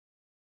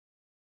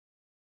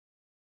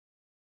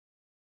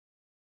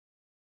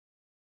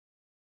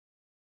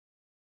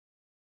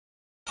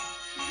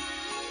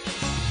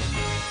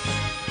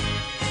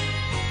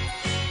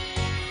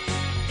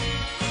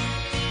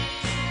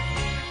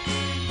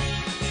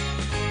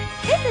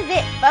This is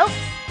it, folks.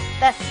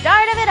 The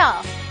start of it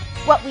all.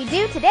 What we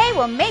do today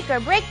will make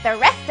or break the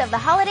rest of the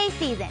holiday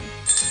season.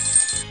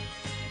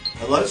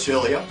 Hello,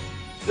 Celia.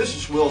 This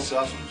is Will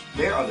Sessoms,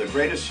 mayor of the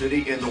greatest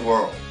city in the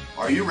world.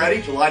 Are you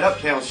ready to light up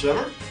town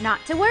center?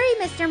 Not to worry,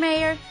 Mr.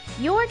 Mayor.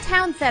 Your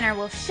town center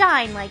will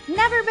shine like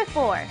never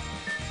before.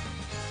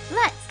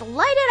 Let's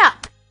light it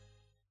up.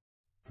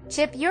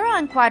 Chip, you're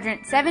on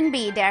quadrant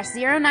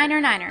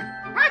 7B-0909er.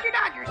 Roger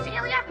Dodger,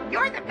 Celia.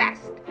 You're the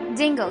best.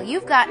 Dingle,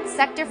 you've got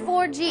sector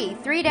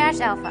 4G,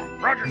 3-Alpha.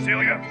 Roger,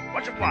 Celia.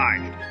 Much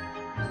obliged.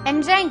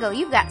 And Jangle,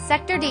 you've got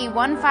sector D,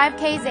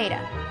 15K Zeta.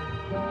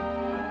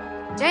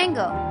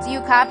 Jangle, do you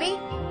copy?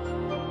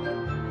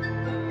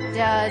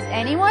 Does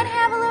anyone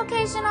have a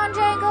location on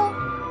Jangle?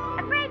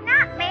 Afraid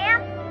not,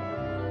 ma'am.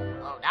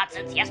 Oh, not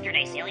since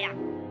yesterday, Celia.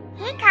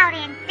 He called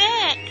in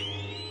sick.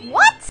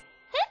 What?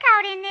 He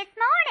called in this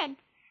morning.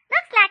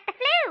 Looks like the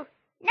flu.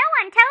 No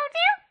one told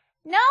you?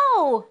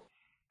 No.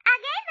 I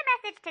gave the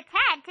message to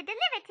Tad to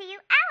deliver to you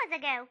hours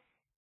ago.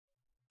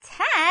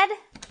 Tad?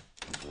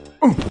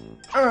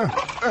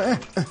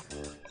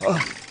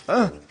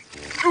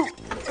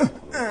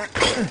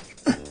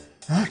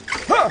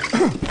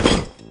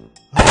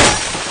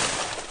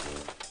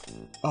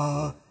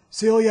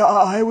 Celia,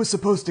 I was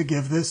supposed to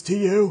give this to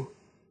you.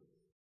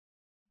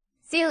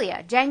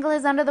 Celia, Jangle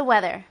is under the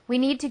weather. We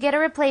need to get a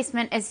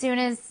replacement as soon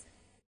as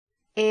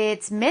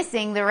it's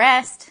missing the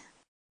rest.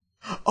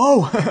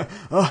 Oh,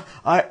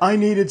 I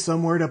needed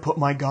somewhere to put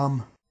my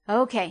gum.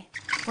 Okay,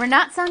 we're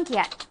not sunk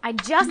yet. I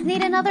just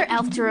need another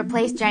elf to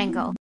replace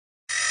Jangle.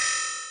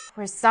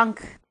 We're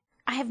sunk.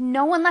 I have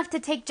no one left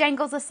to take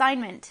Jangle's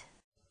assignment.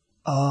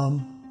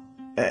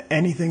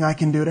 Anything I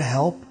can do to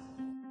help?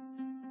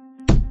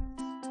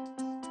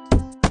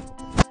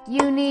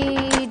 You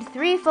need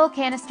 3 full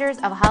canisters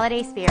of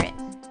Holiday Spirit.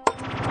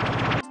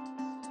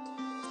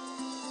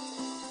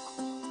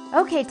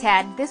 Okay,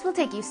 Tad, this will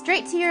take you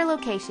straight to your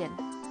location.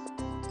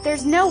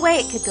 There's no way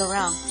it could go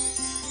wrong.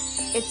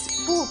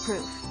 It's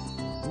foolproof.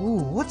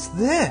 Ooh, what's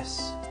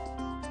this?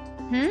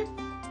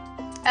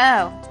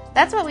 Oh,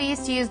 that's what we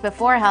used to use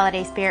before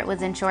Holiday Spirit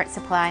was in short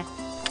supply.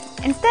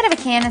 Instead of a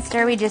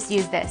canister, we just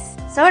used this.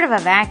 Sort of a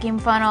vacuum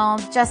funnel,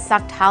 just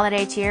sucked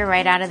holiday cheer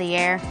right out of the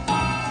air.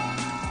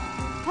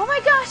 Oh my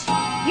gosh!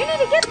 You need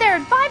to get there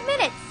in 5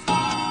 minutes!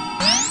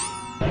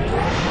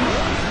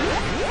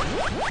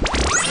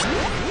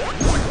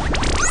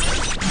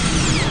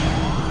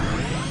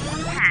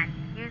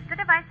 Use the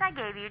device I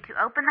gave you to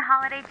open the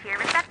holiday cheer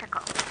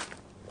receptacle.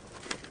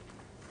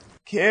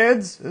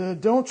 Kids,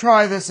 don't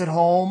try this at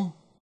home.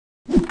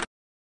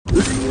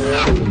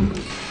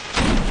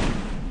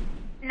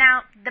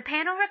 Now, the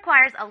panel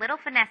requires a little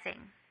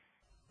finessing.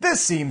 This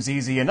seems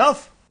easy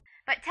enough.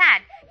 But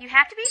Tad, you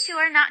have to be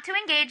sure not to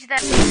engage the...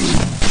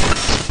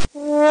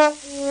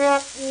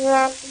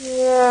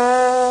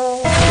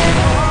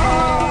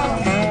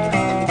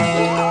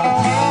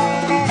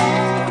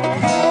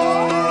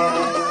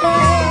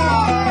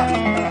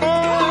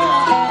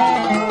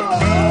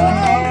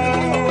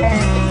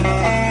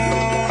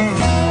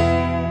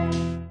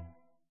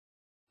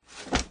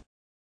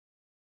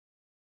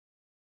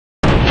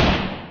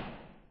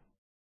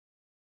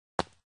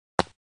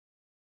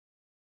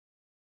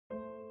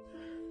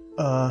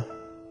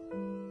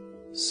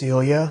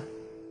 Celia?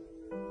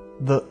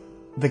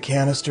 The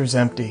canister's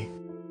empty.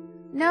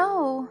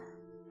 No.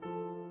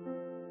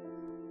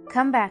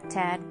 Come back,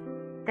 Tad.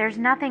 There's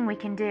nothing we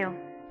can do.